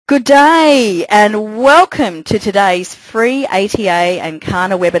Good day and welcome to today's free ATA and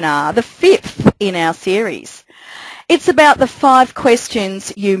KANA webinar, the 5th in our series. It's about the 5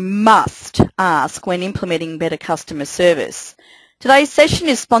 questions you must ask when implementing better customer service. Today's session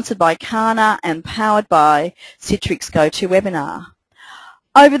is sponsored by KANA and powered by Citrix GoToWebinar.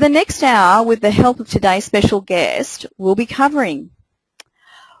 Over the next hour, with the help of today's special guest, we'll be covering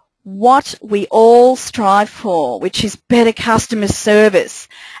what we all strive for, which is better customer service.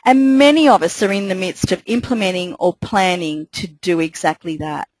 And many of us are in the midst of implementing or planning to do exactly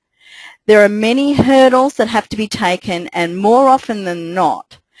that. There are many hurdles that have to be taken, and more often than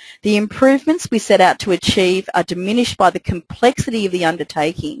not, the improvements we set out to achieve are diminished by the complexity of the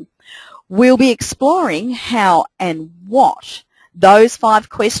undertaking. We'll be exploring how and what those 5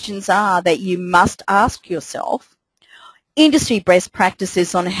 questions are that you must ask yourself, industry best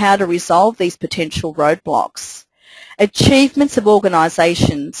practices on how to resolve these potential roadblocks, achievements of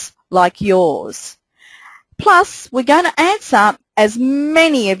organisations like yours. Plus, we're going to answer as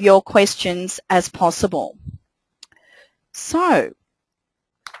many of your questions as possible. So,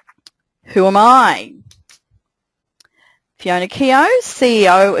 who am I? Fiona Keough,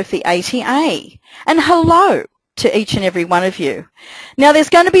 CEO of the ATA. And hello to each and every one of you. Now, there's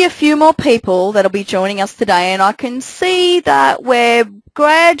going to be a few more people that will be joining us today, and I can see that we're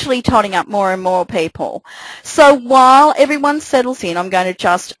gradually totting up more and more people. So while everyone settles in, I'm going to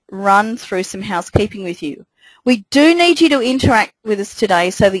just run through some housekeeping with you. We do need you to interact with us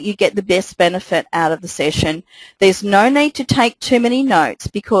today so that you get the best benefit out of the session. There's no need to take too many notes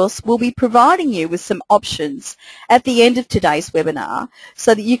because we'll be providing you with some options at the end of today's webinar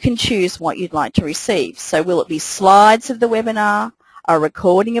so that you can choose what you'd like to receive. So will it be slides of the webinar, a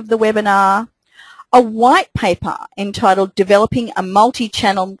recording of the webinar, a white paper entitled Developing a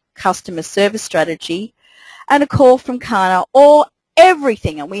Multi-Channel Customer Service Strategy, and a call from KANA, or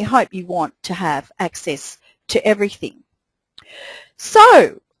everything, and we hope you want to have access to everything.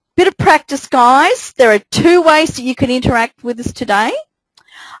 So, bit of practice, guys. There are 2 ways that you can interact with us today.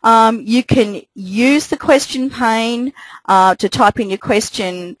 You can use the question pane to type in your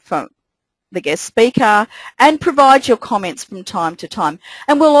question from the guest speaker and provide your comments from time to time.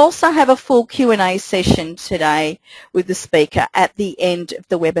 And we'll also have a full Q&A session today with the speaker at the end of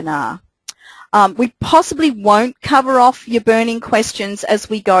the webinar. We possibly won't cover off your burning questions as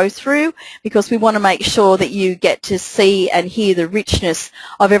we go through because we want to make sure that you get to see and hear the richness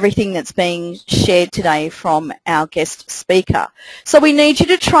of everything that's being shared today from our guest speaker. So we need you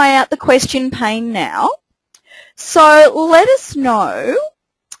to try out the question pane now. So let us know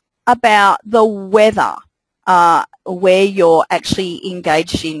about the weather where you're actually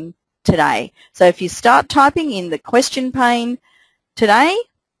engaged in today. So if you start typing in the question pane today,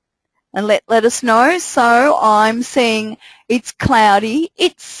 and let us know. So I'm seeing it's cloudy,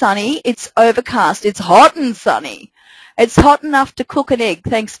 it's sunny, it's overcast, it's hot and sunny. It's hot enough to cook an egg.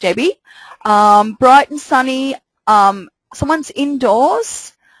 Thanks, Debbie. Bright and sunny. Someone's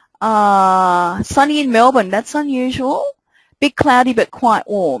indoors. Sunny in Melbourne. That's unusual. Bit cloudy but quite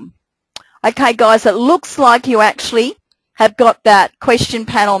warm. Okay, guys, it looks like you actually have got that question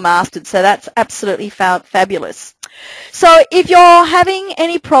panel mastered, so that's absolutely fabulous. So if you're having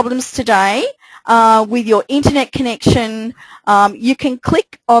any problems today with your internet connection, you can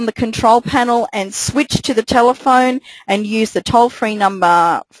click on the control panel and switch to the telephone and use the toll-free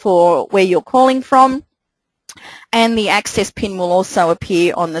number for where you're calling from, and the access pin will also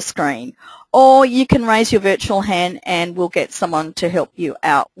appear on the screen. Or you can raise your virtual hand and we'll get someone to help you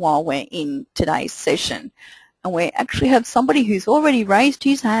out while we're in today's session. And we actually have somebody who's already raised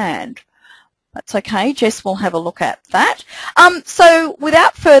his hand. That's okay, Jess will have a look at that. So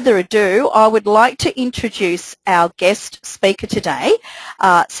without further ado, I would like to introduce our guest speaker today,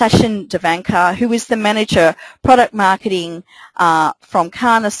 Sachin Davankar, who is the Manager Product Marketing from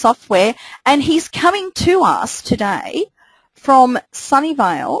KANA Software, and he's coming to us today from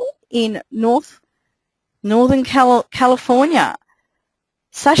Sunnyvale in Northern California.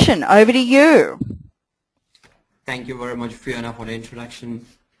 Sachin, over to you. Thank you very much, Fiona, for the introduction.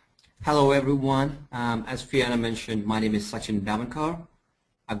 Hello, everyone. As Fiona mentioned, my name is Sachin Davankar.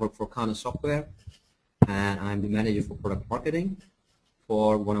 I work for KANA Software, and I'm the manager for product marketing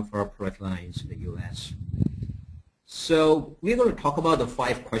for one of our product lines in the U.S. So we're going to talk about the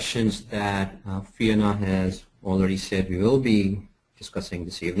 5 questions that Fiona has already said we will be discussing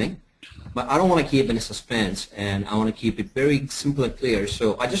this evening. But I don't want to keep any suspense, and I want to keep it very simple and clear.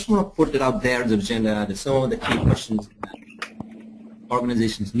 So I just want to put it out there, the agenda, that some of the key questions that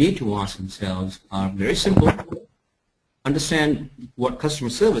organizations need to ask themselves are very simple. Understand what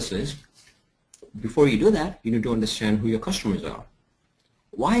customer service is. Before you do that, you need to understand who your customers are.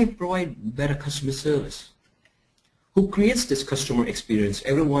 Why provide better customer service? Who creates this customer experience?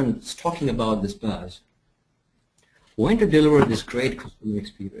 Everyone's talking about this buzz. When to deliver this great customer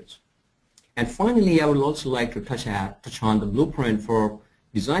experience? And finally, I would also like to touch on the blueprint for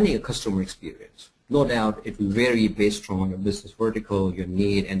designing a customer experience. No doubt it will vary based on your business vertical, your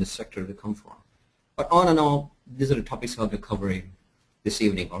need, and the sector to come from. But on and on, these are the topics I'll be covering this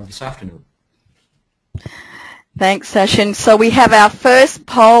evening or this afternoon. Thanks, Sachin. So we have our first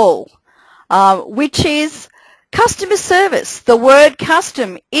poll, which is customer service. The word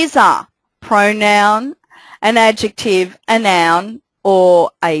custom is a pronoun, an adjective, a noun,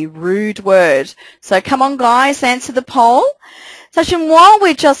 or a rude word. So come on, guys, answer the poll. Sachin, while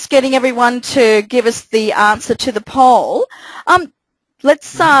we're just getting everyone to give us the answer to the poll,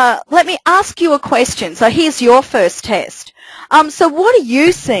 let me ask you a question. So here's your first test. So what are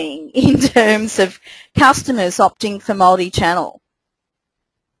you seeing in terms of customers opting for multi-channel?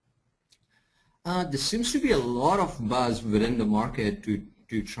 There seems to be a lot of buzz within the market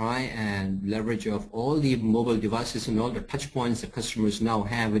to try and leverage of all the mobile devices and all the touch points that customers now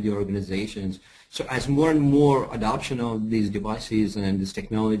have with your organizations. So as more and more adoption of these devices and this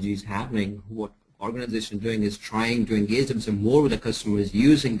technology is happening, what organizations are doing is trying to engage themselves more with the customers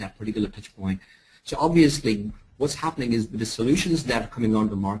using that particular touch point. So obviously what's happening is the solutions that are coming on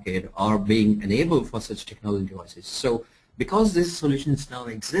the market are being enabled for such technology devices. So because these solutions now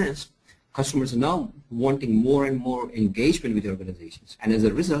exist, customers are now wanting more and more engagement with the organizations. And as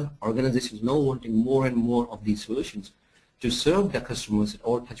a result, organizations are now wanting more and more of these solutions to serve their customers at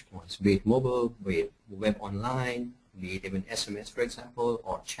all touch points, be it mobile, be it web online, be it even SMS, for example,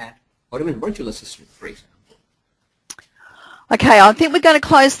 or chat, or even virtual assistant, for example. Okay, I think we're going to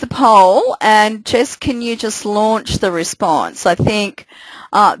close the poll, and Jess, can you just launch the response? I think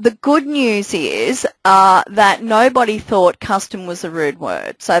the good news is that nobody thought custom was a rude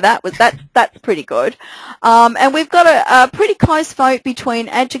word, so that's pretty good. And we've got a pretty close vote between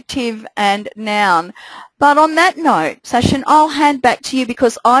adjective and noun. But on that note, Sachin, I'll hand back to you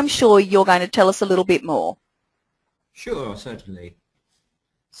because I'm sure you're going to tell us a little bit more. Sure, certainly.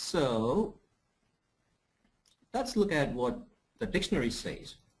 So let's look at what the dictionary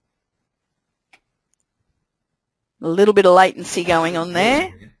says. A little bit of latency going on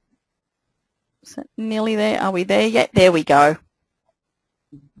there. Is that nearly there? Are we there yet? There we go.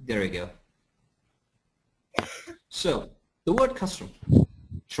 There we go. So the word custom,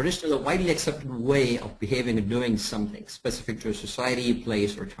 traditional, a widely accepted way of behaving and doing something specific to a society,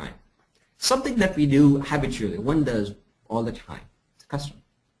 place, or time. Something that we do habitually, one does all the time. It's custom,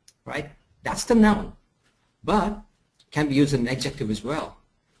 right? That's the noun. But can be used as an adjective as well,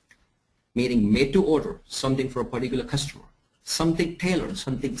 meaning made to order, something for a particular customer, something tailored,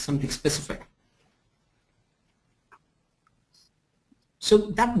 something specific. So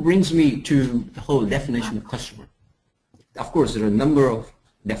that brings me to the whole definition of customer. Of course, there are a number of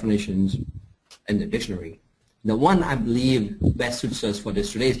definitions in the dictionary. The one I believe best suits us for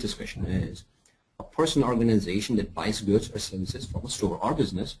today's discussion is a person or organization that buys goods or services from a store or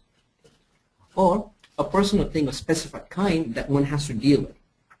business, or a person or thing of specified kind that one has to deal with.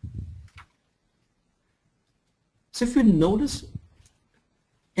 So if you notice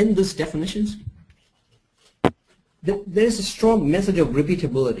in these definitions, there is a strong message of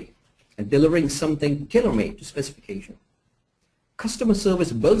repeatability and delivering something tailor-made to specification. Customer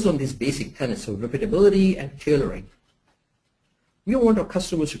service builds on these basic tenets of repeatability and tailoring. We want our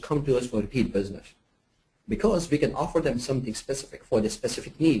customers to come to us for repeat business because we can offer them something specific for their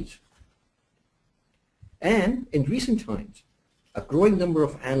specific needs. And in recent times, a growing number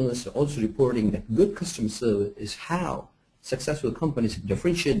of analysts are also reporting that good customer service is how successful companies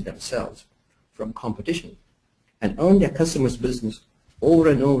differentiate themselves from competition and earn their customers' business over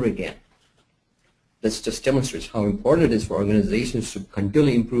and over again. This just demonstrates how important it is for organizations to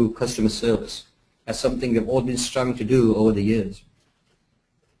continually improve customer service as something they've all been striving to do over the years.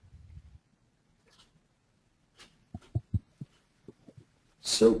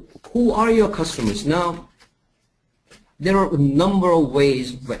 So who are your customers? Now, there are a number of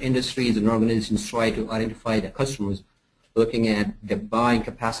ways where industries and organizations try to identify their customers, looking at their buying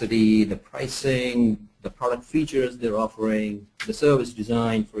capacity, the pricing, the product features they're offering, the service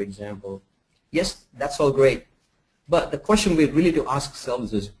design, for example. Yes, that's all great. But the question we really to ask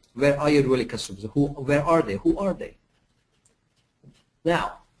ourselves is, where are your really customers? Where are they? Who are they?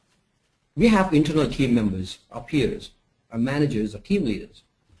 Now, we have internal team members, our peers, our managers, our team leaders.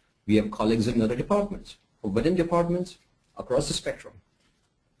 We have colleagues in other departments, or within departments, across the spectrum.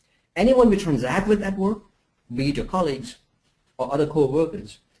 Anyone we transact with at work, be it your colleagues or other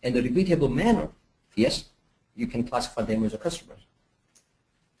co-workers, in a repeatable manner, yes, you can classify them as a customer.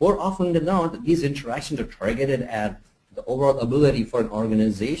 More often than not, these interactions are targeted at the overall ability for an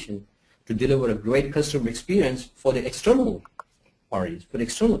organization to deliver a great customer experience for the external parties, for the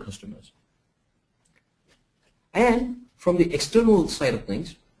external customers. And from the external side of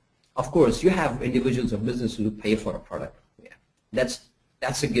things, of course, you have individuals or businesses who pay for a product. Yeah,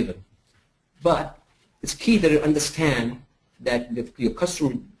 that's a given. But it's key that you understand that your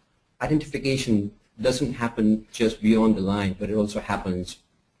customer identification doesn't happen just beyond the line, but it also happens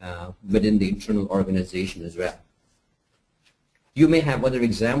within the internal organization as well. You may have other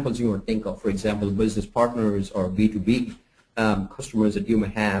examples you want to think of, for example, business partners or B2B customers that you may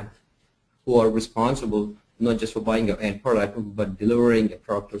have who are responsible not just for buying your end product, but delivering a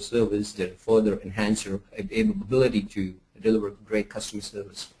product or service that further enhance your ability to deliver great customer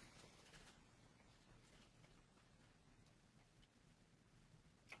service.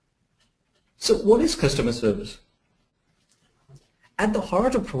 So what is customer service? At the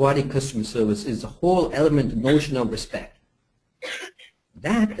heart of providing customer service is the whole element, notion of respect.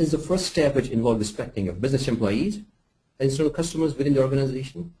 That is the first step, which involves respecting your business employees, external customers within the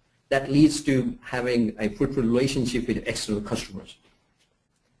organization. That leads to having a fruitful relationship with external customers.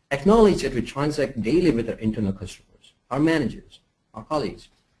 Acknowledge that we transact daily with our internal customers, our managers, our colleagues.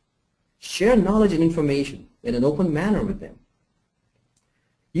 Share knowledge and information in an open manner with them.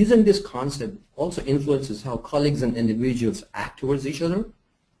 Using this concept also influences how colleagues and individuals act towards each other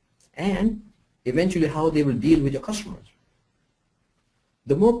and eventually how they will deal with your customers.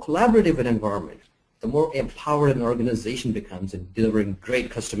 The more collaborative an environment, the more empowered an organization becomes in delivering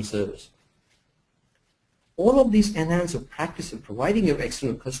great customer service. All of these enhance the practice of providing your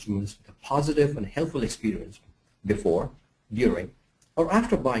external customers with a positive and helpful experience before, during, or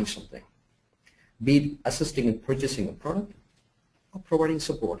after buying something, be it assisting in purchasing a product or providing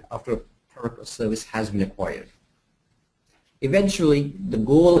support after a product or service has been acquired. Eventually, the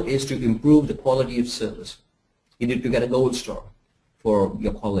goal is to improve the quality of service. You need to get a gold star for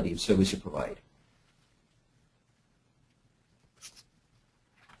your quality of service you provide.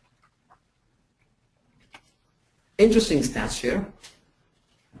 Interesting stats here.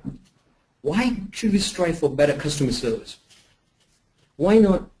 Why should we strive for better customer service? Why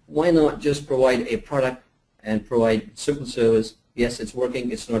not just provide a product and provide simple service? Yes, it's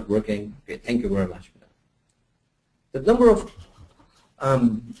working, it's not working. Okay, thank you very much for that. The number of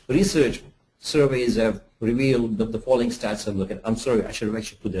research surveys have revealed the following stats I'm looking at. I'm sorry, I should have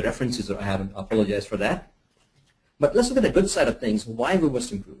actually put the references, or I haven't. I apologize for that. But let's look at the good side of things, why we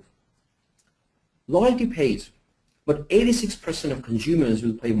must improve. Loyalty pays, but 86% of consumers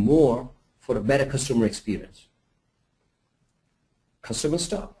will pay more for a better customer experience. Customer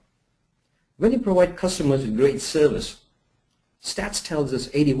stop. When you provide customers with great service, stats tells us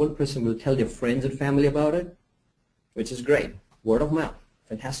 81% will tell their friends and family about it, which is great. Word of mouth,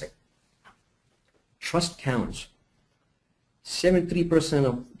 fantastic. Trust counts. 73%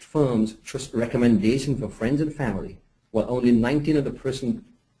 of firms trust recommendations for friends and family, while only 19%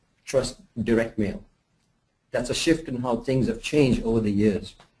 trust direct mail. That's a shift in how things have changed over the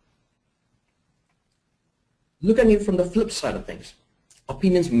years. Look at it from the flip side of things.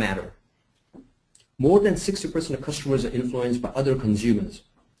 Opinions matter. More than 60% of customers are influenced by other consumers,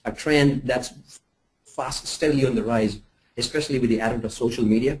 a trend that's steadily on the rise, especially with the advent of social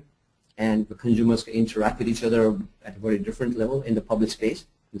media, and the consumers can interact with each other at a very different level in the public space,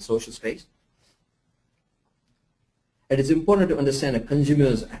 in the social space. It is important to understand that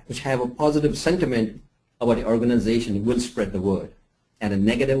consumers which have a positive sentiment about the organization will spread the word, and a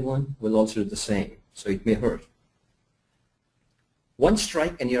negative one will also do the same, so it may hurt. One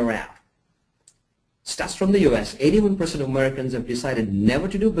strike and you're out. Stats from the US, 81% of Americans have decided never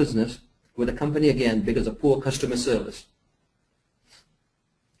to do business with a company again because of poor customer service.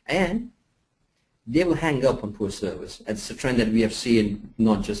 And they will hang up on poor service. It's a trend that we have seen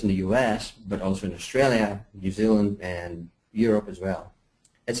not just in the US, but also in Australia, New Zealand, and Europe as well.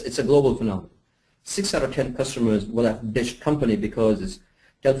 It's a global phenomenon. 6 out of 10 customers will have ditched company because its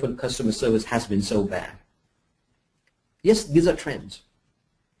telephone customer service has been so bad. Yes, these are trends.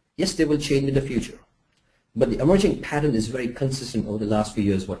 Yes, they will change in the future. But the emerging pattern is very consistent over the last few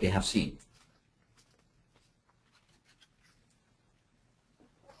years, what they have seen.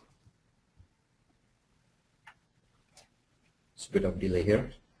 It's a bit of delay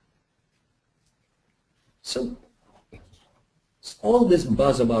here. So all this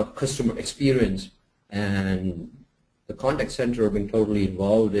buzz about customer experience and the contact center have been totally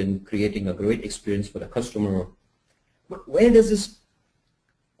involved in creating a great experience for the customer. But where does this,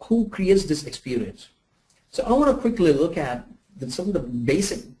 who creates this experience? So I want to quickly look at some of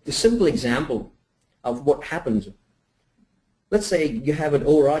the simple example of what happens Let's say you have an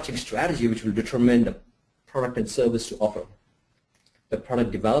overarching strategy which will determine the product and service to offer. The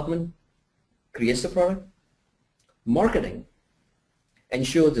product development creates the product. Marketing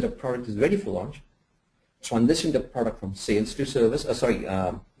ensures that a product is ready for launch. Transition the product from sales to service,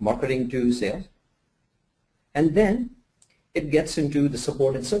 marketing to sales. And then it gets into the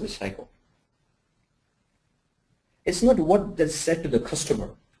support and service cycle. It's not what that's said to the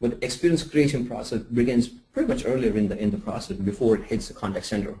customer, but the experience creation process begins pretty much earlier in the process before it hits the contact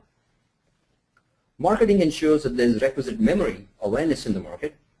center. Marketing ensures that there's requisite memory, awareness in the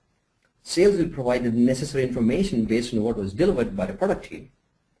market. Sales will provide the necessary information based on what was delivered by the product team.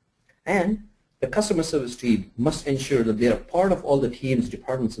 And the customer service team must ensure that they are part of all the teams,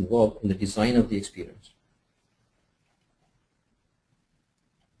 departments involved in the design of the experience.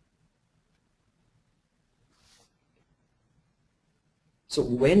 So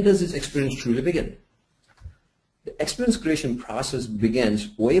when does this experience truly begin? The experience creation process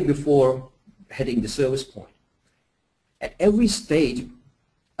begins way before hitting the service point. At every stage,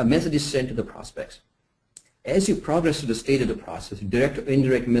 a message is sent to the prospects. As you progress to the stage of the process, direct or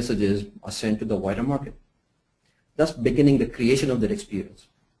indirect messages are sent to the wider market, thus beginning the creation of that experience.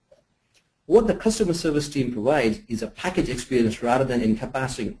 What the customer service team provides is a package experience rather than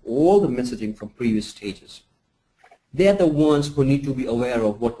encompassing all the messaging from previous stages. They are the ones who need to be aware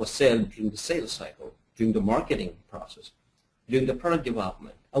of what was said during the sales cycle, during the marketing process, during the product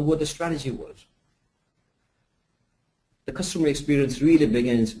development, and what the strategy was. The customer experience really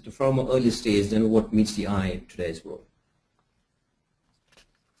begins from an early stage than what meets the eye in today's world.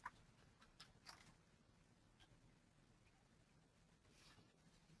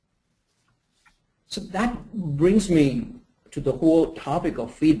 So that brings me to the whole topic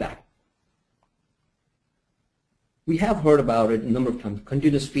of feedback. We have heard about it a number of times.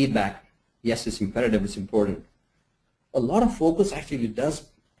 Continuous feedback, yes, it's imperative, it's important. A lot of focus actually does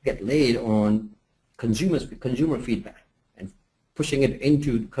get laid on consumer feedback and pushing it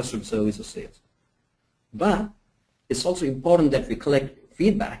into customer service or sales. But it's also important that we collect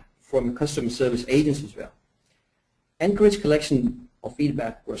feedback from customer service agents as well. Encourage collection of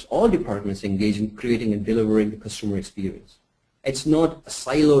feedback across all departments engaged in creating and delivering the customer experience. It's not a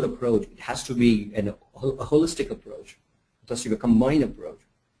siloed approach. It has to be a holistic approach. It has to be a combined approach.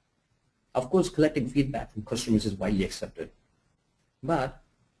 Of course, collecting feedback from customers is widely accepted. But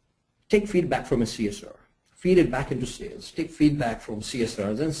take feedback from a CSR. Feed it back into sales. Take feedback from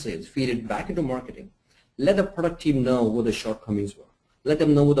CSRs and sales. Feed it back into marketing. Let the product team know what the shortcomings were. Let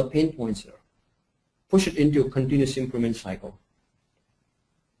them know what the pain points are. Push it into a continuous improvement cycle.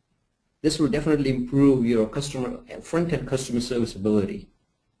 This will definitely improve your front-end customer service ability.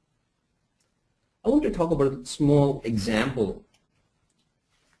 I want to talk about a small example.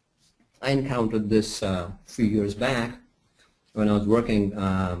 I encountered this a few years back when I was working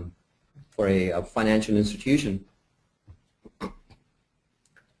for a financial institution.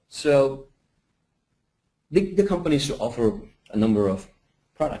 So the companies to offer a number of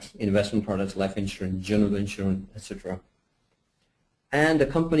products, investment products, life insurance, general insurance, etc. And the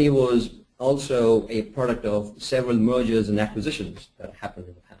company was also a product of several mergers and acquisitions that happened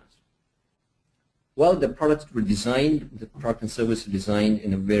in the past. Well, the products were designed, the product and service were designed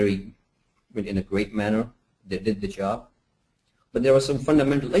in a great manner. They did the job. But there were some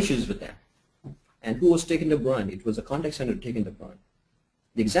fundamental issues with them. And who was taking the brunt? It was the contact center taking the brunt.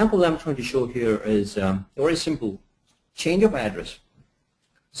 The example I'm trying to show here is very simple. Change of address.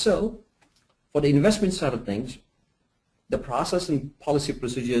 So, for the investment side of things, the process and policy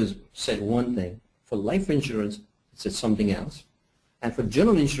procedures said one thing. For life insurance, it said something else. And for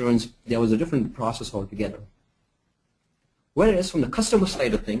general insurance, there was a different process altogether. Whereas from the customer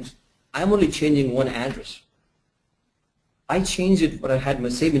side of things, I'm only changing one address. I changed it when I had my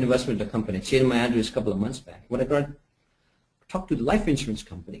same investment in the company. I changed my address a couple of months back. When I got to talk to the life insurance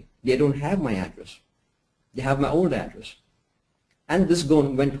company, they don't have my address. They have my old address. And this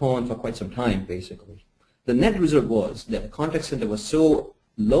went on for quite some time, basically. The net result was that the contact center was so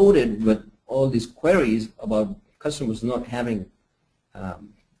loaded with all these queries about customers not having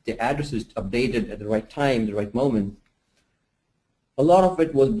their addresses updated at the right time, the right moment. A lot of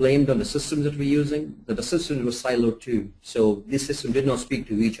it was blamed on the systems that we're using, that the systems were siloed too. So this system did not speak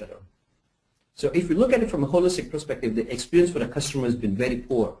to each other. So if you look at it from a holistic perspective, the experience for the customer has been very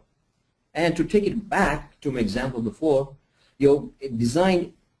poor. And to take it back to my example before, your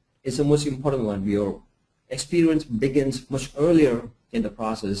design is the most important one. Your experience begins much earlier in the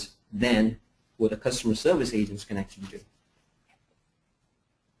process than what the customer service agents can actually do.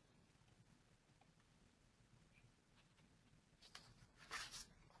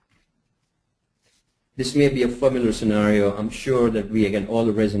 This may be a familiar scenario. I'm sure that we again all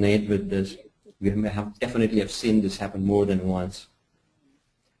resonate with this. We definitely have seen this happen more than once.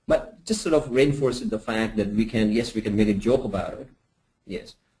 But just sort of reinforces the fact that we can, yes, we can make a joke about it,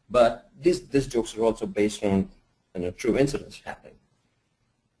 yes. But these jokes are also based on true incidents happening.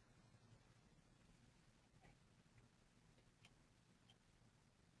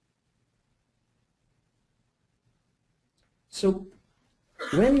 So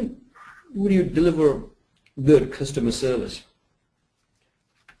when would you deliver good customer service?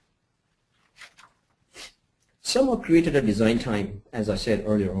 Some are created at design time, as I said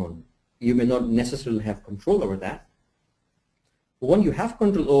earlier on. You may not necessarily have control over that. The one you have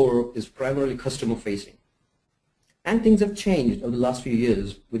control over is primarily customer facing. And things have changed over the last few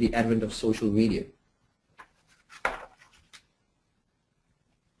years with the advent of social media.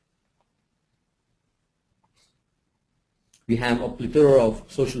 We have a plethora of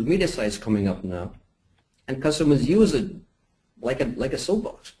social media sites coming up now, and customers use it like a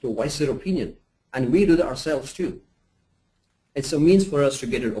soapbox to voice their opinion, and we do that ourselves too. It's a means for us to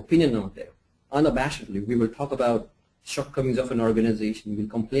get our opinion out there. Unabashedly, we will talk about shortcomings of an organization, we'll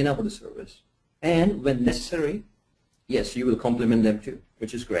complain about the service, and when necessary, yes, you will compliment them too,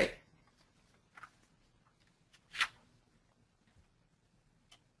 which is great.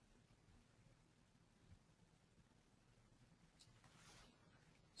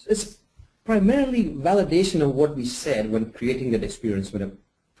 So it's primarily validation of what we said when creating that experience when a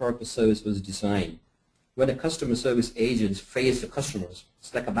product or service was designed. When the customer service agents face the customers,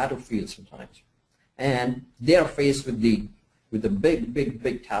 it's like a battlefield sometimes. And they are faced with the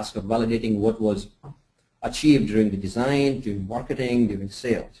big task of validating what was achieved during the design, during marketing, during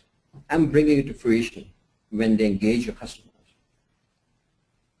sales, and bringing it to fruition when they engage your customers.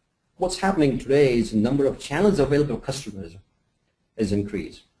 What's happening today is the number of channels available to customers is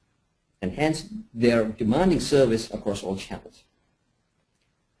increased, and hence they are demanding service across all channels.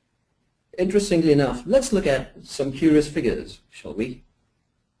 Interestingly enough, let's look at some curious figures, shall we?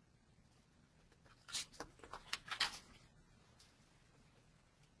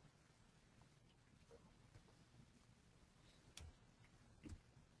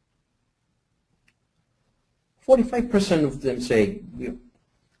 "45% of them say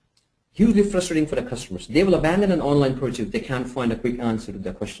hugely frustrating for the customers. They will abandon an online purchase if they can't find a quick answer to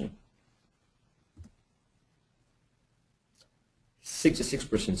their question."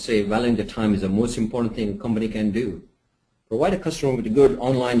 66% say valuing the time is the most important thing a company can do. Provide a customer with a good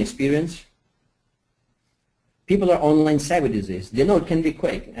online experience. People are online savvy these days. They know it can be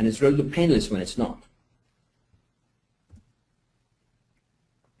quick and it's relatively painless when it's not.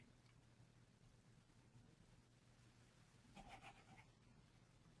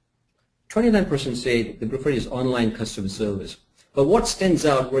 "29% say they prefer use online customer service." But what stands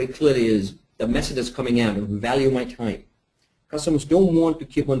out very clearly is the message that's coming out of value my time. Customers don't want to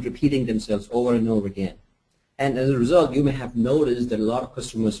keep on repeating themselves over and over again. And as a result, you may have noticed that a lot of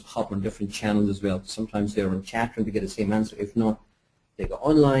customers hop on different channels as well. Sometimes they're on chat room to get the same answer. If not, they go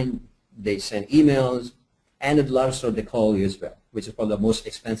online, they send emails, and at the last resort, they call you as well, which is probably the most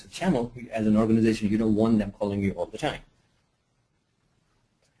expensive channel. As an organization, you don't want them calling you all the time.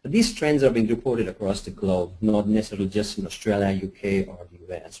 But these trends are being reported across the globe, not necessarily just in Australia, UK, or the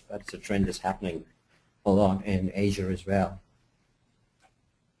US, but it's a trend that's happening a lot in Asia as well.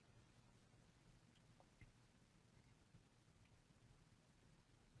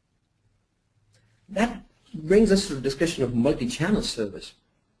 That brings us to the discussion of multi-channel service.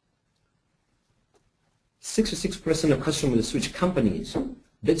 66% of customers who switch companies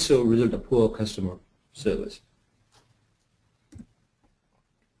did so result in poor customer service.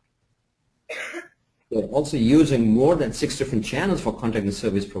 They're also using more than 6 different channels for contacting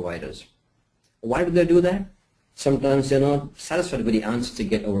service providers. Why do they do that? Sometimes they're not satisfied with the answers they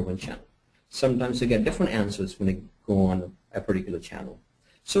get over one channel. Sometimes they get different answers when they go on a particular channel.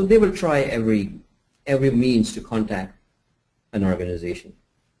 So they will try every means to contact an organization.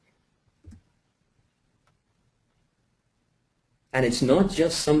 And it's not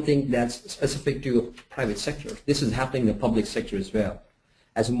just something that's specific to private sector. This is happening in the public sector as well.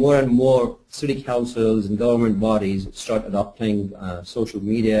 As more and more city councils and government bodies start adopting social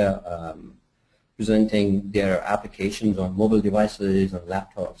media, presenting their applications on mobile devices, on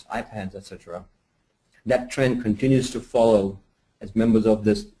laptops, iPads, etc., that trend continues to follow. As members of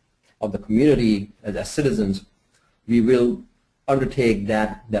the community, as citizens, we will undertake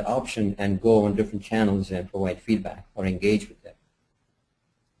that option and go on different channels and provide feedback or engage with them.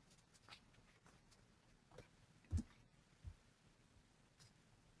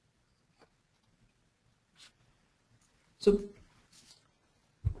 So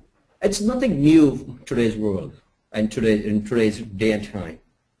It's nothing new in today's world and in today's day and time.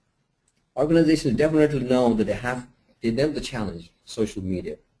 Organizations definitely know that they have the challenge, social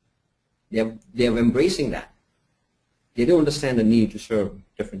media. They are embracing that. They do understand the need to serve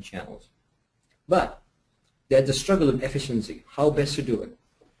different channels. But there's the struggle with efficiency, how best to do it.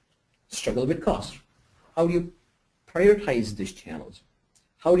 Struggle with cost. How do you prioritize these channels?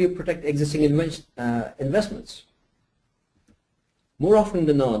 How do you protect existing investments? More often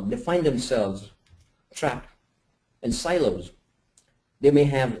than not, they find themselves trapped in silos. They may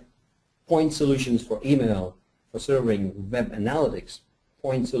have point solutions for email, for serving web analytics,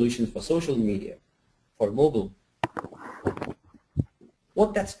 point solutions for social media, for mobile.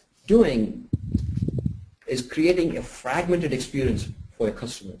 What that's doing is creating a fragmented experience for your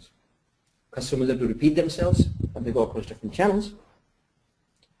customers. Customers have to repeat themselves when they go across different channels.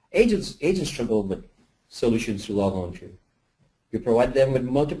 Agents struggle with solutions to log on to. You provide them with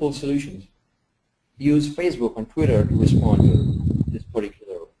multiple solutions. Use Facebook and Twitter to respond to this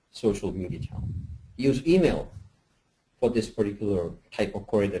particular social media channel. Use email for this particular type of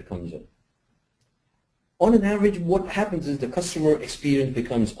query that comes in. On an average, what happens is the customer experience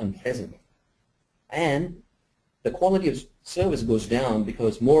becomes unpleasant, and the quality of service goes down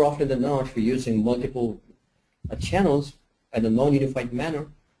because more often than not, if you're using multiple channels in a non-unified manner,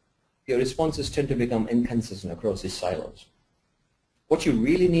 your responses tend to become inconsistent across these silos. What you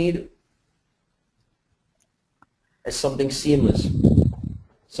really need is something seamless,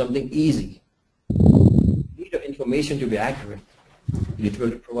 something easy. You need your information to be accurate. You need to be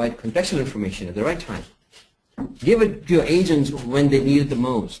able to provide contextual information at the right time. Give it to your agents when they need it the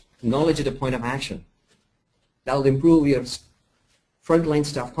most. Knowledge at the point of action. That will improve your frontline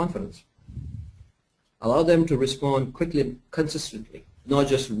staff confidence. Allow them to respond quickly and consistently, not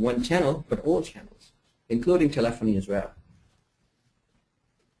just one channel, but all channels, including telephony as well.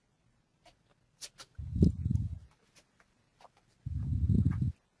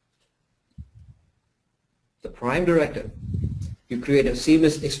 The prime directive, you create a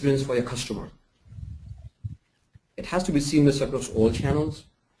seamless experience for your customer. It has to be seamless across all channels,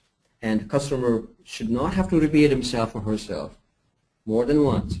 and the customer should not have to repeat himself or herself more than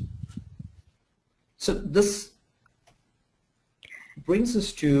once. So this brings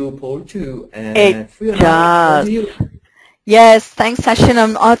us to poll 2, and Fiona, yes, thanks,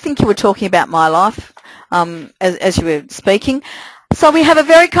 Sachin. I think you were talking about my life as you were speaking. So we have a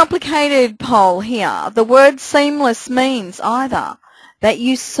very complicated poll here. The word seamless means either that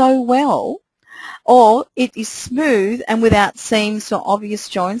you sew well, or it is smooth and without seams or obvious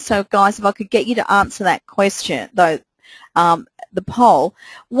joints. So guys, if I could get you to answer that question, though, the poll.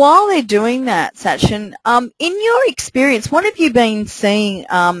 While they're doing that, Sachin, in your experience, what have you been seeing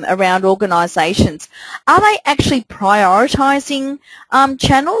around organisations? Are they actually prioritising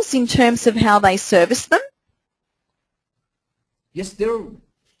channels in terms of how they service them? Yes, there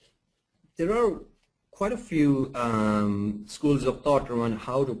are quite a few schools of thought around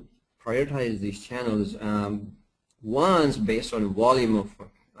how to prioritize these channels. One's based on volume of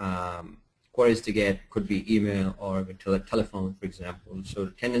queries to get, could be email or telephone, for example. So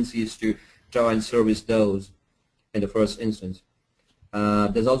the tendency is to try and service those in the first instance.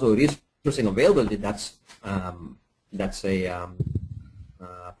 There's also resourcing availability. That's a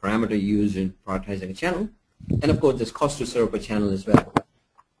parameter used in prioritizing a channel. And of course, there's cost to serve per channel as well.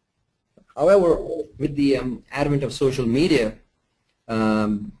 However, with the advent of social media,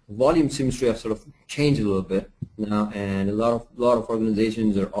 volume seems to have sort of changed a little bit now, and a lot of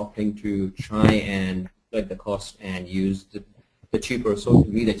organizations are opting to try and collect the cost and use the cheaper social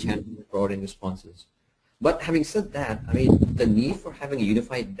media channel for providing responses. But having said that, I mean, the need for having a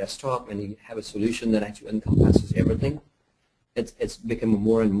unified desktop and you have a solution that actually encompasses everything, it's become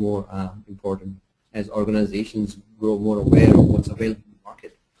more and more important as organizations grow more aware of what's available in the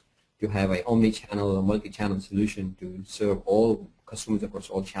market to have an omni-channel or multi-channel solution to serve all customers across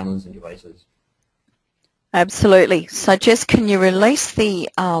all channels and devices. Absolutely. So Jess, can you release the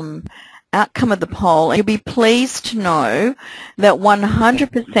outcome of the poll? You'll be pleased to know that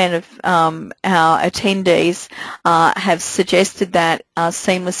 100% of our attendees have suggested that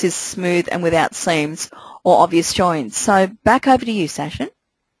seamless is smooth and without seams or obvious joints. So back over to you, Sachin.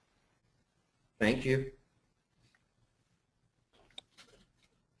 Thank you.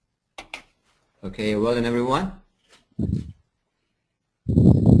 Okay, well then everyone.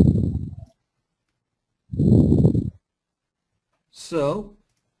 So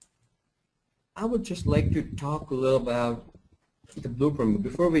I would just like to talk a little about the blueprint.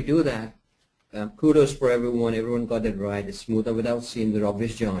 Before we do that, kudos for everyone. Everyone got it right. It's smooth and without seams or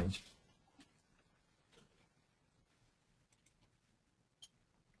obvious joints.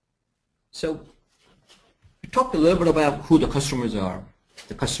 So we talked a little bit about who the customers are,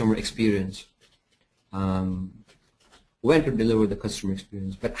 the customer experience, when to deliver the customer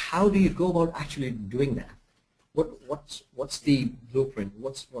experience, but how do you go about actually doing that? What's the blueprint?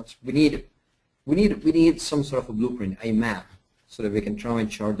 We need some sort of a blueprint, a map, so that we can try and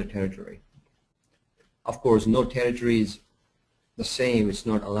chart the territory. Of course, no territory is the same, it's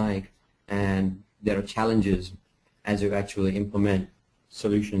not alike, and there are challenges as you actually implement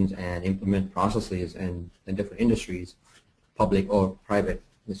solutions and implement processes in different industries, public or private,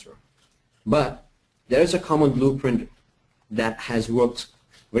 etc. But there is a common blueprint that has worked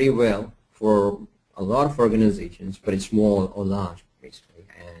very well for a lot of organizations, but it's small or large, basically,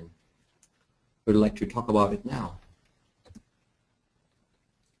 and we'd like to talk about it now.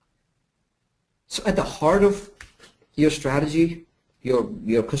 So at the heart of your strategy,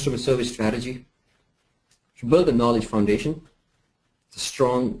 your customer service strategy, to build a knowledge foundation, it's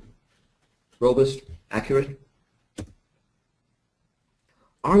strong, robust, accurate.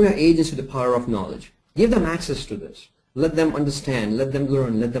 Arm your agents with the power of knowledge. Give them access to this. Let them understand, let them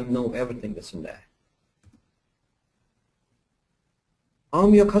learn, let them know everything that's in there.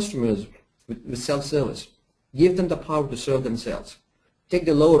 Arm your customers with self-service. Give them the power to serve themselves. Take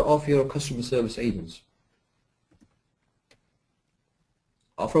the load off your customer service agents.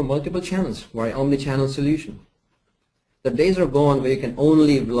 Offer multiple channels via omni-channel solution. The days are gone where you can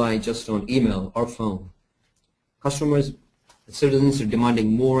only rely just on email or phone. Customers and citizens are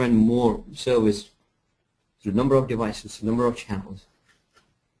demanding more and more service through number of devices, number of channels.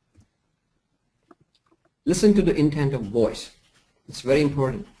 Listen to the intent of voice. It's very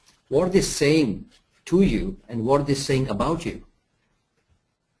important. What are they saying to you and what are they saying about you?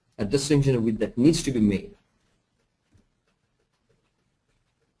 A distinction that needs to be made.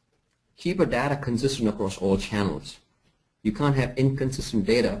 Keep your data consistent across all channels. You can't have inconsistent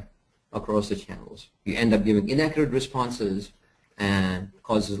data across the channels. You end up giving inaccurate responses and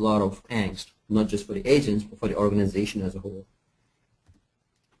causes a lot of angst, not just for the agents, but for the organization as a whole.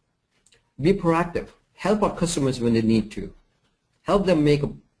 Be proactive. Help our customers when they need to. Help them make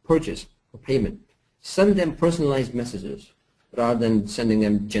a purchase or payment. Send them personalized messages rather than sending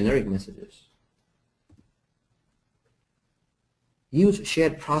them generic messages. Use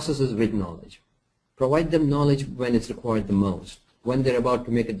shared processes with knowledge. Provide them knowledge when it's required the most, when they're about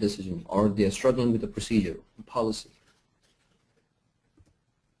to make a decision or they're struggling with a procedure, a policy.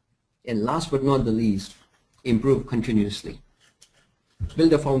 And last but not the least, improve continuously.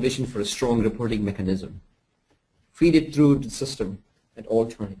 Build a foundation for a strong reporting mechanism. Feed it through the system at all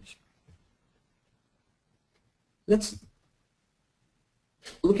times. Let's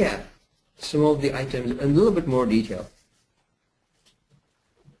look at some of the items in a little bit more detail.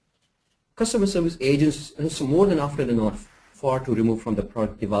 Customer service agents are more than often not far to remove from the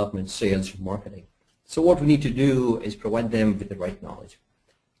product development, sales, marketing. So what we need to do is provide them with the right knowledge.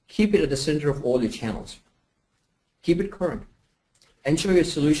 Keep it at the center of all your channels. Keep it current. Ensure your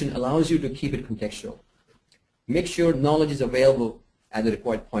solution allows you to keep it contextual. Make sure knowledge is available at the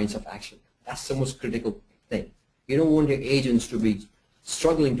required points of action. That's the most critical thing. You don't want your agents to be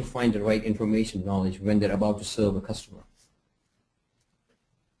struggling to find the right information, knowledge when they're about to serve a customer.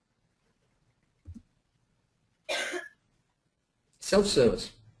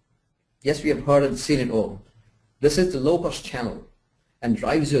 Self-service. Yes, we have heard and seen it all. This is the low-cost channel and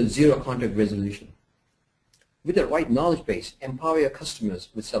drives your zero-contact resolution. With the right knowledge base, empower your customers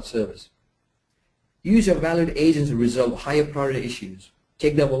with self-service. Use your valued agents to resolve higher priority issues.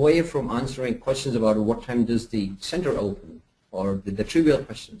 Take them away from answering questions about what time does the center open or the trivial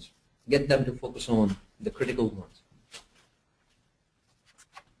questions. Get them to focus on the critical ones.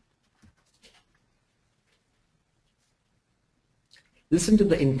 Listen to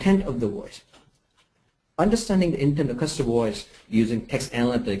the intent of the voice. Understanding the intent of customer voice using text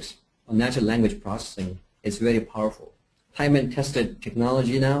analytics or natural language processing is very powerful. Time and tested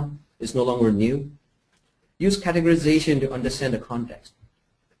technology now is no longer new. Use categorization to understand the context.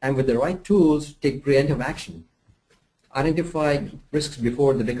 And with the right tools, take preemptive action. Identify risks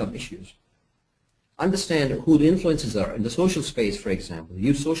before they become issues. Understand who the influences are in the social space, for example.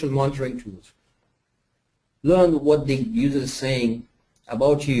 Use social monitoring tools. Learn what the user is saying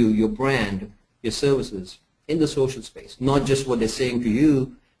about you, your brand, your services in the social space, not just what they're saying to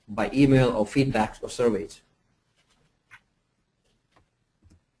you by email or feedbacks or surveys.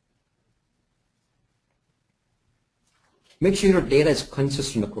 Make sure your data is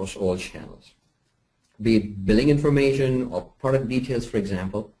consistent across all channels. Be it billing information or product details, for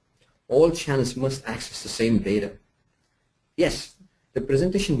example, all channels must access the same data. Yes, the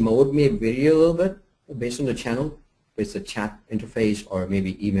presentation mode may vary a little bit based on the channel, if it's a chat interface or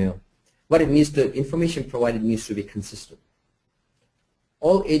maybe email. but the information provided needs to be consistent.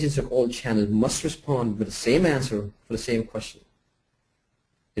 All agents of all channels must respond with the same answer for the same question.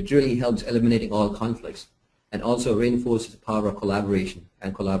 It really helps eliminating all conflicts and also reinforces the power of collaboration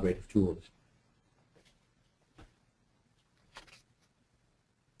and collaborative tools.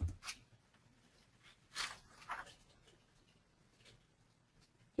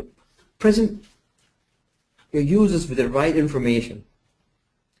 Present your users with the right information,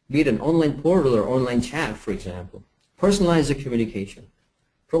 be it an online portal or online chat, for example. Personalize the communication.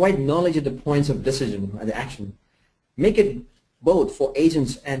 Provide knowledge at the points of decision and action. Make it both for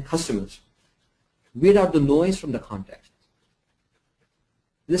agents and customers. Weed out the noise from the context.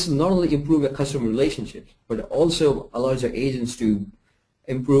 This will not only improve your customer relationships, but it also allows your agents to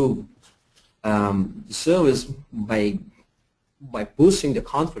improve the service by boosting the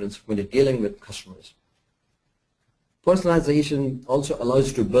confidence when they're dealing with customers. Personalization also allows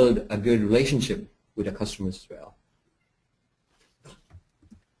you to build a good relationship with the customers as well.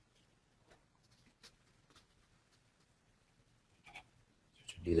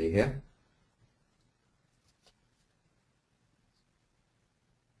 Delay here.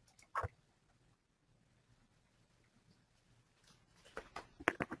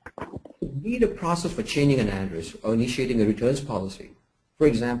 Need a process for changing an address or initiating a returns policy. For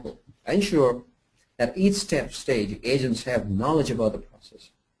example, ensure that each stage agents have knowledge about the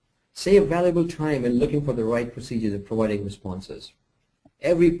process. Save valuable time in looking for the right procedures and providing responses.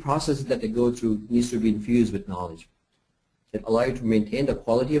 Every process that they go through needs to be infused with knowledge. It allows you to maintain the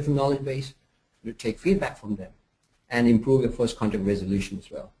quality of the knowledge base, to take feedback from them, and improve your first contact resolution as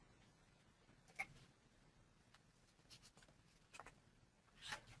well.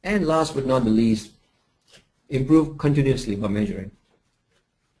 And last but not the least, improve continuously by measuring.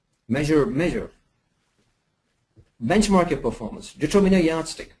 Measure. Benchmark your performance. Determine your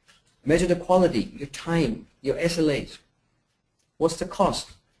yardstick. Measure the quality, your time, your SLAs. What's the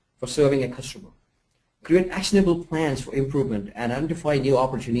cost for serving a customer? Create actionable plans for improvement and identify new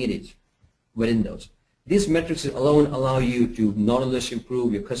opportunities within those. These metrics alone allow you to not only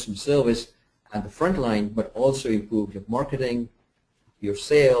improve your customer service at the front line, but also improve your marketing, your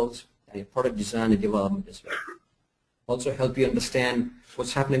sales, and your product design and development as well. Also help you understand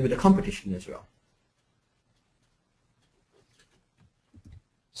what's happening with the competition as well.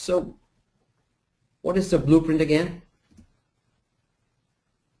 So, what is the blueprint again?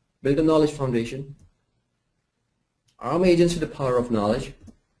 Build a knowledge foundation. Arm agents with the power of knowledge.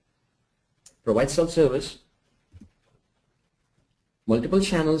 Provide self-service. Multiple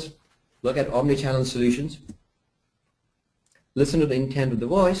channels. Look at omni-channel solutions. Listen to the intent of the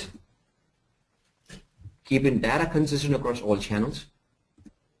voice. Keeping data consistent across all channels.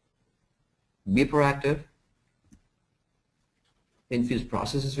 Be proactive. Infuse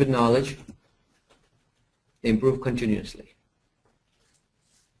processes with knowledge. Improve continuously.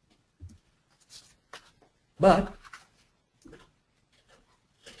 But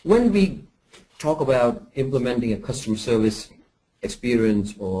when we talk about implementing a customer service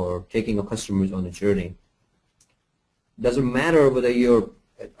experience or taking our customers on a journey, doesn't matter whether you're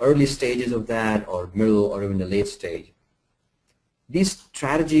at early stages of that or middle or even the late stage. These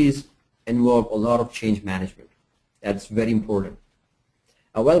strategies involve a lot of change management. That's very important.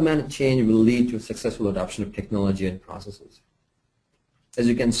 A well-managed change will lead to successful adoption of technology and processes. As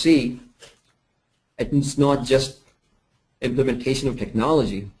you can see, it's not just implementation of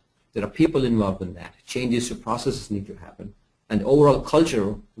technology. There are people involved in that. Changes to processes need to happen. And the overall culture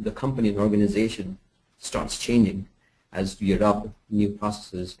of the company and organization starts changing as we adopt new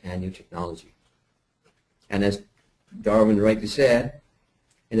processes and new technology. And as Darwin rightly said,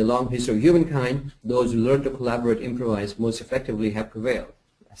 in the long history of humankind, those who learn to collaborate, improvise most effectively have prevailed.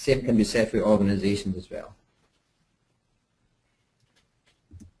 The same can be said for organizations as well.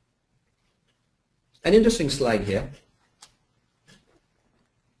 An interesting slide here.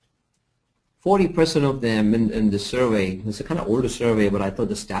 40% of them in the survey, it's a kind of older survey, but I thought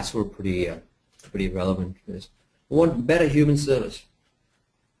the stats were pretty relevant to this. Want better human service.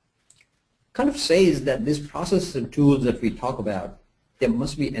 Kind of says that these processes and tools that we talk about, there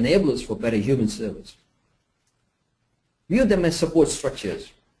must be enablers for better human service. View them as support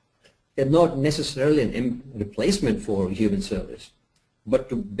structures. They're not necessarily a replacement for human service, but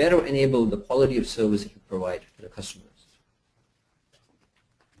to better enable the quality of service that you provide to the customers.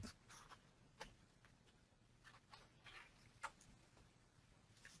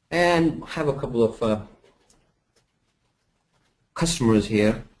 And have a couple of customers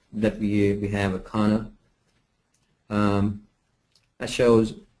here that we have at KANA. That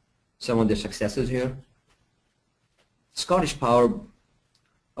shows some of their successes here. Scottish Power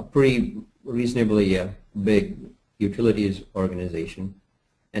a pretty reasonably big utilities organization,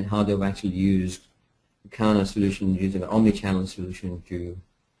 and how they've actually used KANA solution, using an omni-channel solution to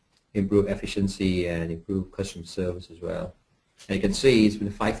improve efficiency and improve customer service as well. And you can see it's been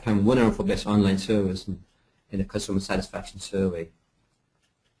a 5-time winner for best online service in the customer satisfaction survey.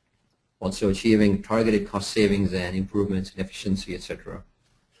 Also achieving targeted cost savings and improvements in efficiency, etc.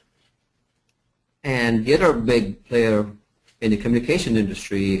 And the other big player in the communication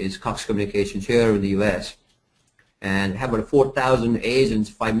industry is Cox Communications here in the US. And have about 4,000 agents,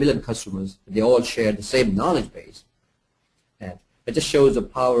 5 million customers. They all share the same knowledge base. And it just shows the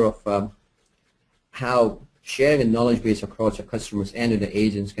power of how sharing a knowledge base across your customers and the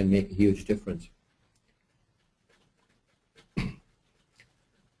agents can make a huge difference.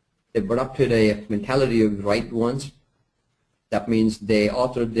 They brought up to the mentality of write once. That means they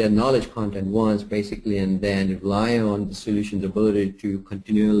authored their knowledge content once, basically, and then rely on the solution's ability to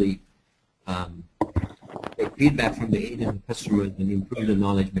continually take feedback from the agent and customers and improve the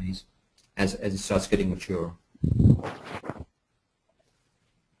knowledge base as it starts getting mature.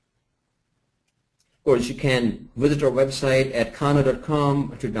 Of course, you can visit our website at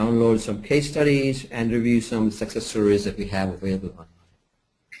kana.com to download some case studies and review some success stories that we have available online.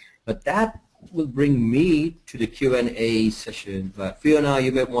 But that will bring me to the Q&A session. But Fiona,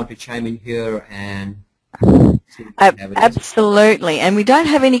 you may want to chime in here and absolutely, and we don't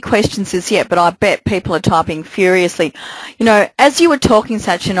have any questions as yet, but I bet people are typing furiously. You know, as you were talking,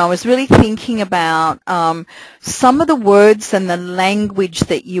 Sachin, I was really thinking about some of the words and the language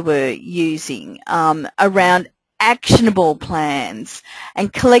that you were using around actionable plans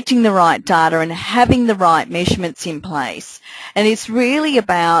and collecting the right data and having the right measurements in place. And it's really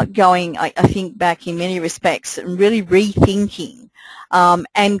about going, I think, back in many respects and really rethinking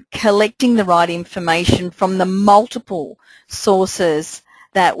and collecting the right information from the multiple sources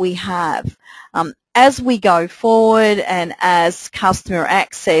that we have. As we go forward and as customer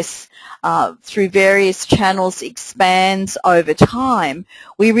access through various channels expands over time,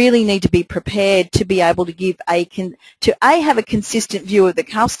 we really need to be prepared to be able to give have a consistent view of the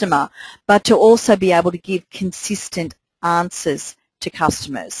customer, but to also be able to give consistent answers to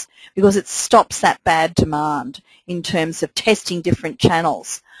customers, because it stops that bad demand in terms of testing different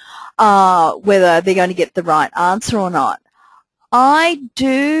channels, whether they're going to get the right answer or not. I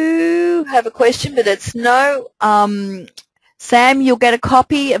do have a question, but it's no. Sam, you'll get a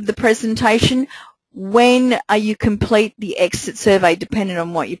copy of the presentation. When are you complete the exit survey, depending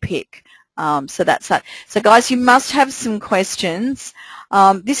on what you pick? So that's that. So guys, you must have some questions.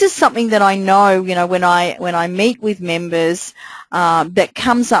 This is something that I know, you know, when I meet with members, that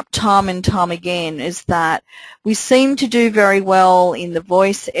comes up time and time again, is that we seem to do very well in the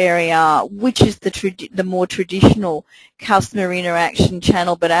voice area, which is the more traditional customer interaction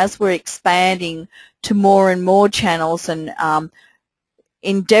channel. But as we're expanding to more and more channels and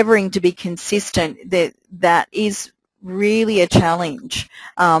endeavouring to be consistent, that is really a challenge.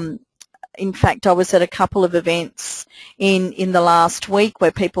 In fact, I was at a couple of events in the last week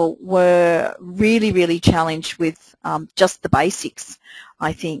where people were really, really challenged with just the basics,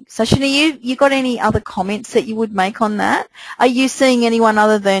 I think. Sachin, you got any other comments that you would make on that? Are you seeing anyone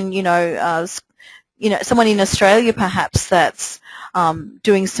other than, someone in Australia perhaps that's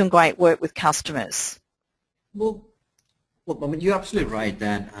doing some great work with customers? Well, I mean, you're absolutely right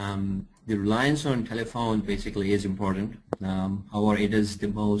that the reliance on telephone basically is important. However, it is the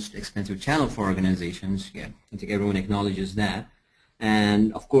most expensive channel for organizations. Yeah, I think everyone acknowledges that.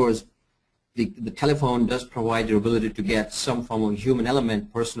 And of course, the telephone does provide the ability to get some form of human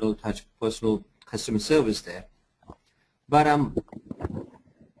element, personal touch, personal customer service there. But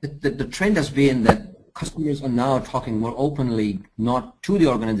the trend has been that customers are now talking more openly, not to the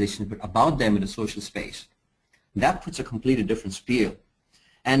organization, but about them in the social space. That puts a completely different spiel.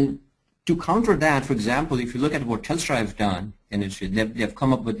 And to counter that, for example, if you look at what Telstra have done in industry, they've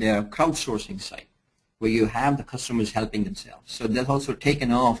come up with their crowdsourcing site where you have the customers helping themselves. So they've also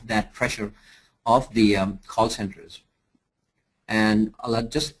taken off that pressure of the call centers, and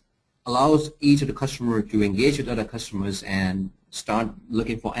just allows each of the customer to engage with other customers and start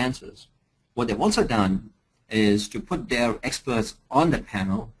looking for answers. What they've also done is to put their experts on that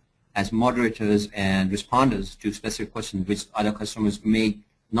panel as moderators and responders to specific questions which other customers may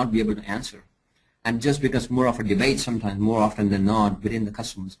not be able to answer. And just because more of a debate sometimes, more often than not, within the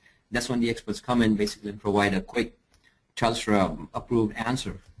customers, that's when the experts come in basically and provide a quick Telstra approved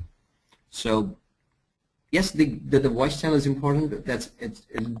answer. So yes, the voice channel is important. It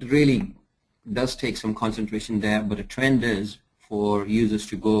really does take some concentration there, but the trend is for users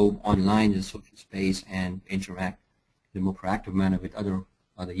to go online in the social space and interact in a more proactive manner with other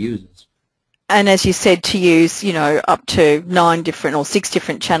other users. And as you said, to use, up to 9 different or 6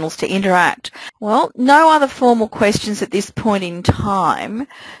 different channels to interact. Well, no other formal questions at this point in time.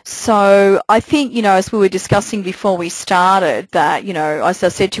 So I think, as we were discussing before we started that, as I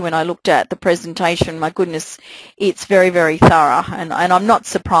said to you when I looked at the presentation, my goodness, it's very, very thorough. And I'm not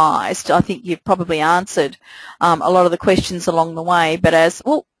surprised. I think you've probably answered a lot of the questions along the way. But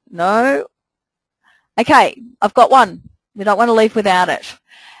no. Okay, I've got one. We don't want to leave without it.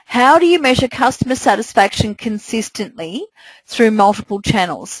 How do you measure customer satisfaction consistently through multiple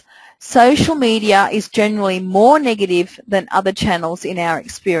channels? Social media is generally more negative than other channels in our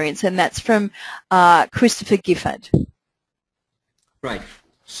experience, and that's from Christopher Gifford. Right.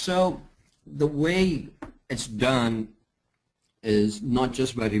 So the way it's done is not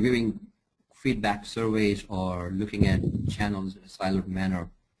just by reviewing feedback surveys or looking at channels in a siloed manner.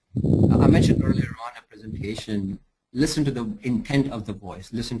 I mentioned earlier on a presentation, listen to the intent of the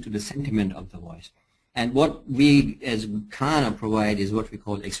voice, listen to the sentiment of the voice. And what we as KANA provide is what we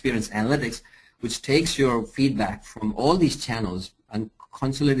call experience analytics, which takes your feedback from all these channels and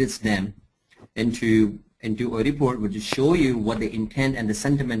consolidates them into a report which will show you what the intent and the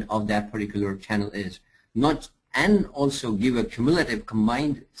sentiment of that particular channel is. And also give a cumulative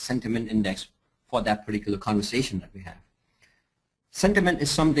combined sentiment index for that particular conversation that we have. Sentiment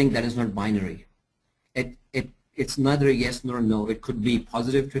is something that is not binary. It's neither a yes nor a no. It could be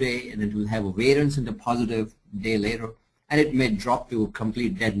positive today and it will have a variance in the positive day later, and it may drop to a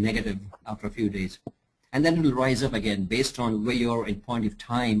complete dead negative after a few days. And then it will rise up again based on where you are in point of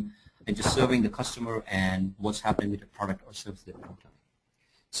time and just serving the customer and what's happening with the product or service at that time.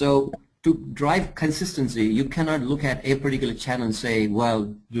 So to drive consistency, you cannot look at a particular channel and say,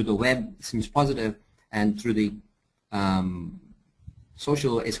 well, through the web it seems positive and through the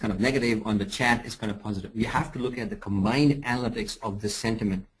social is kind of negative, on the chat is kind of positive. You have to look at the combined analytics of the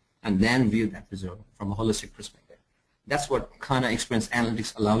sentiment and then view that result from a holistic perspective. That's what KANA Experience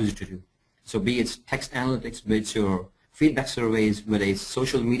Analytics allows you to do. So be it text analytics, be it your feedback surveys, whether it's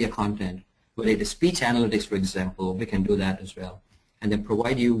social media content, whether it is speech analytics, for example, we can do that as well. And then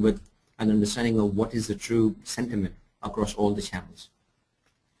provide you with an understanding of what is the true sentiment across all the channels.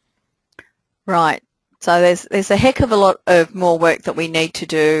 Right. So there's a heck of a lot of more work that we need to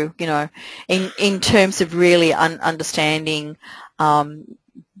do, in terms of really understanding the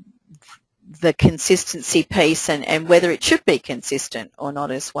consistency piece and whether it should be consistent or not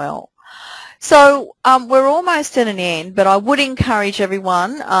as well. So we're almost at an end, but I would encourage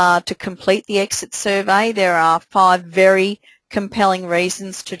everyone to complete the exit survey. There are 5 very compelling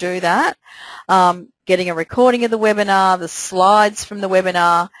reasons to do that. Getting a recording of the webinar, the slides from the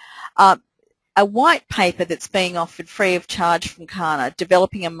webinar, a white paper that's being offered free of charge from KANA,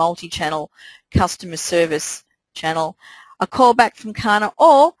 developing a multi-channel customer service channel, a callback from KANA,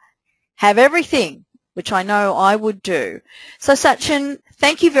 or have everything, which I know I would do. So Sachin,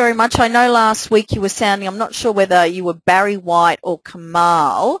 thank you very much. I know last week you were sounding, I'm not sure whether you were Barry White or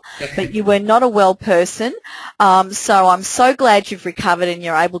Kamal, but you were not a well person. So I'm so glad you've recovered and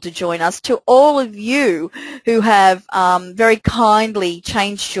you're able to join us. To all of you who have very kindly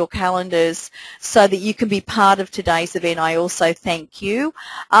changed your calendars so that you can be part of today's event, I also thank you.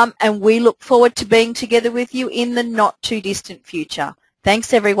 And we look forward to being together with you in the not too distant future.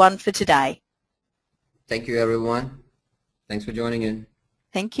 Thanks everyone for today. Thank you everyone. Thanks for joining in.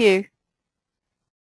 Thank you.